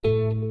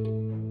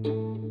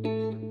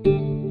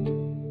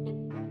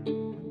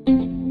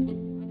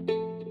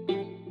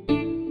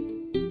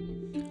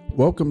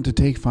Welcome to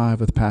Take 5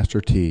 with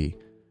Pastor T.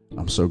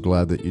 I'm so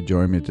glad that you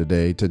joined me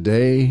today.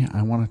 Today,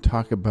 I want to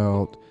talk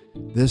about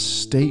this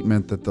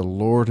statement that the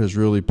Lord has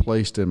really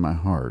placed in my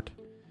heart.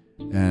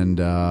 And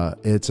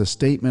it's a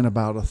statement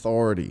about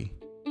authority.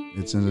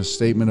 It's a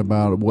statement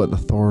about what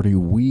authority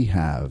we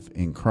have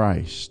in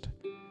Christ.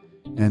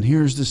 And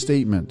here's the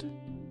statement.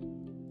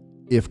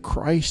 If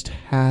Christ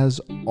has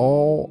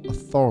all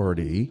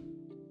authority,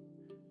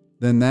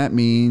 then that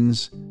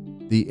means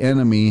the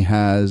enemy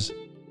has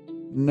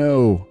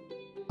no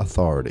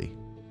authority.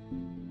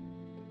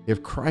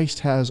 If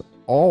Christ has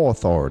all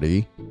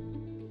authority,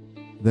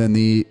 then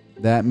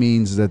that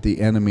means that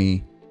the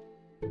enemy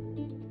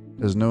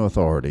has no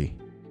authority.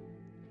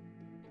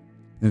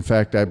 In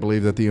fact, I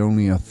believe that the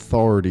only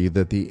authority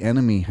that the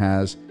enemy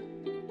has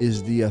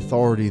is the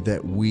authority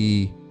that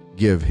we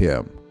give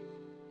him.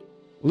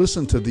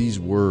 Listen to these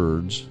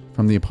words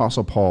from the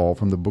Apostle Paul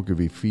from the book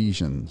of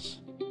Ephesians.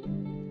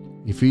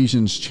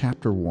 Ephesians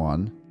chapter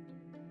 1,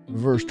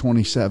 verse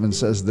 27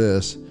 says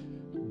this,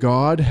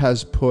 God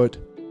has put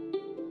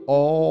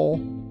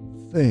all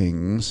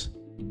things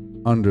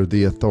under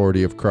the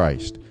authority of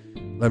Christ.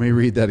 Let me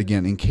read that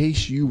again. In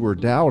case you were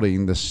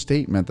doubting the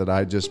statement that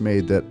I just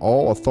made, that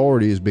all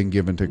authority has been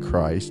given to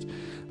Christ,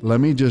 let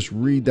me just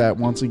read that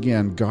once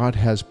again. God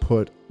has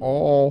put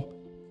all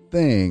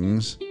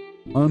things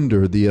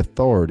under the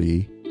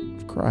authority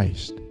of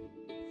Christ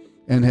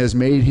and has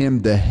made him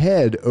the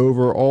head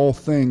over all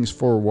things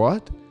for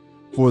what?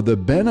 For the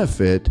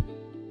benefit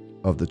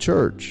of the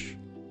church.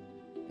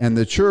 And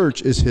the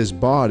church is his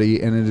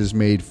body, and it is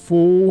made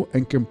full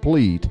and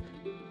complete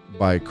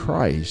by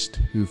Christ,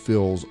 who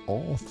fills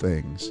all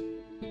things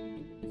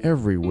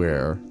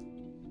everywhere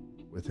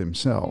with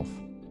himself.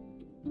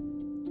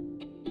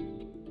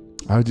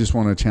 I just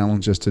want to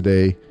challenge us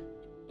today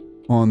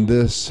on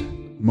this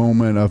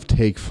moment of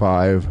Take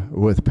 5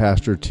 with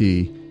Pastor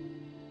T,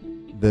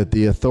 that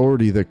the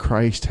authority that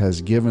Christ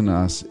has given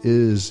us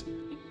is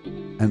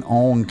an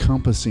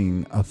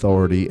all-encompassing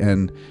authority.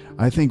 And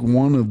I think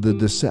one of the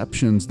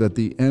deceptions that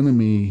the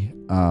enemy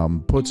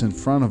puts in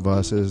front of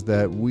us is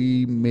that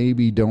we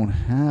maybe don't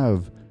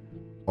have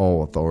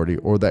all authority,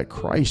 or that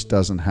Christ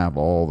doesn't have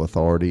all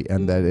authority,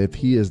 and that if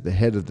he is the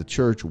head of the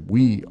church,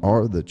 we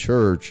are the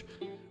church.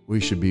 We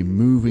should be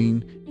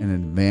moving and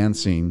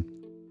advancing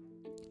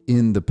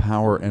in the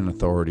power and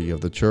authority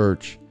of the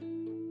church.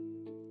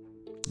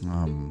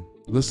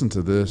 Listen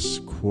to this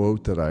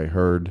quote that I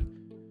heard.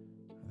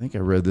 I think I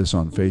read this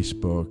on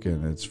Facebook,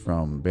 and it's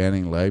from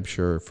Banning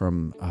Leibscher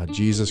from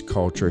Jesus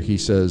Culture. He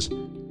says,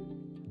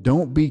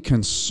 don't be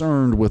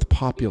concerned with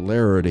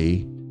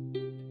popularity.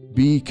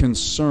 Be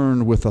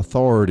concerned with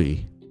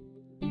authority.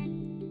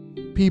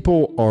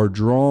 People are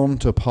drawn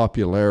to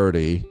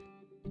popularity,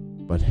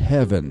 but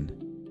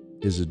heaven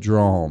is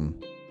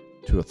drawn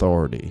to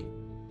authority.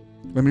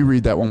 Let me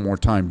read that one more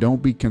time.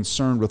 Don't be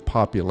concerned with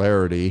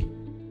popularity.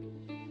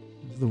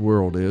 The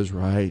world is,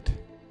 right?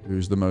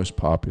 Who's the most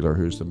popular?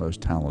 Who's the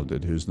most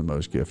talented? Who's the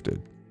most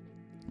gifted?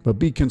 But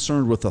be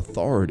concerned with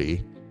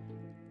authority.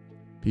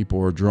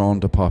 People are drawn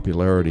to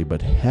popularity,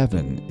 but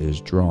heaven is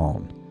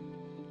drawn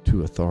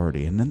to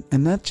authority. And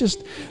that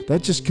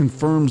just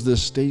confirms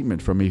this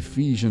statement from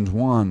Ephesians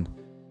 1,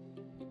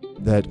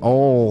 that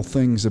all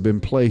things have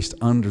been placed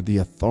under the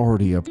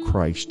authority of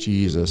Christ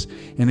Jesus.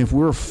 And if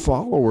we're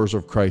followers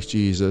of Christ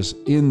Jesus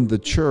in the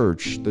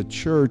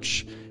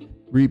church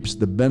reaps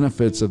the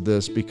benefits of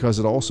this, because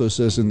it also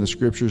says in the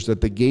scriptures that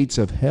the gates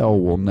of hell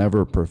will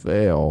never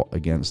prevail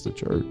against the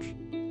church.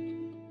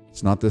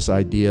 It's not this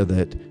idea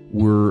that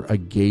we're a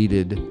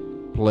gated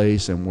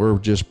place and we're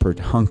just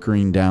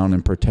hunkering down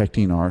and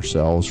protecting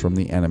ourselves from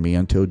the enemy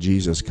until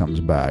Jesus comes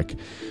back.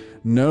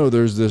 No,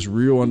 there's this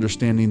real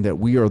understanding that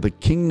we are the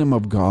kingdom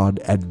of God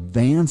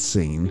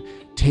advancing,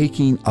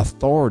 taking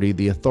authority,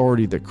 the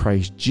authority that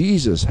Christ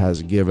Jesus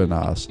has given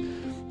us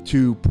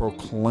to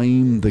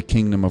proclaim the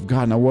kingdom of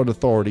God. Now, what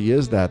authority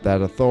is that?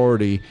 That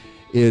authority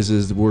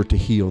is we're to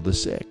heal the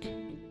sick.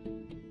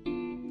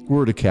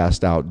 We're to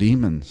cast out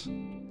demons.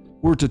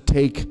 We're to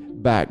take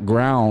back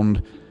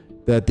ground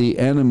that the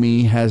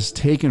enemy has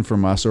taken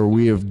from us, or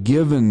we have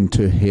given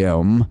to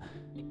him.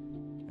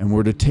 And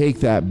we're to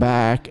take that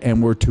back,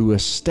 and we're to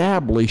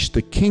establish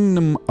the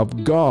kingdom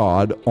of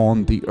God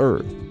on the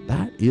earth.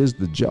 That is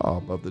the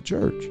job of the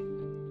church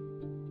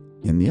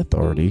in the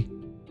authority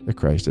that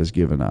Christ has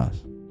given us.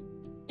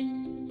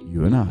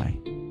 You and I,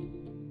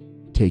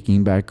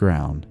 taking back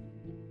ground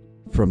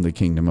from the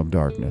kingdom of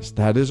darkness.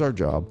 That is our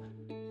job.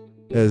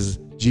 As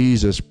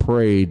Jesus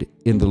prayed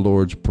in the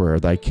Lord's Prayer,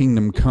 thy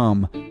kingdom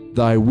come,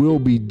 thy will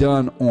be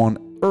done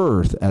on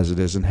earth as it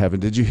is in heaven.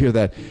 Did you hear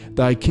that?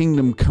 Thy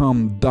kingdom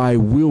come, thy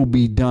will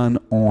be done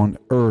on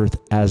earth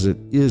as it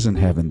is in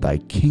heaven. Thy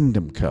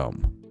kingdom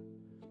come.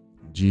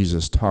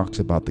 Jesus talks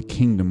about the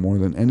kingdom more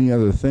than any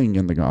other thing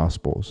in the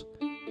Gospels.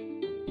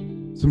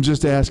 So I'm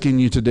just asking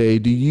you today,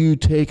 do you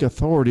take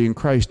authority in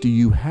Christ? Do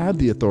you have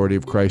the authority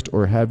of Christ,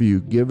 or have you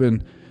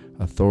given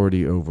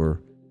authority over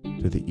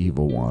to the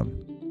evil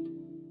one?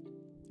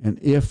 And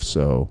if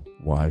so,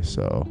 why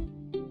so?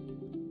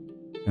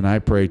 And I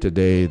pray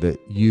today that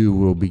you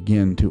will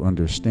begin to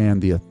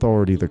understand the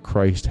authority that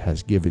Christ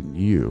has given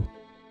you,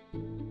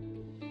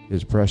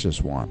 his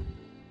precious one,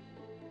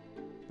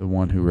 the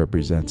one who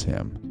represents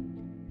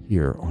him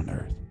here on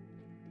earth.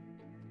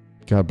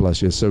 God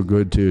bless you. It's so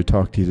good to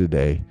talk to you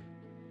today.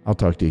 I'll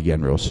talk to you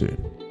again real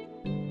soon.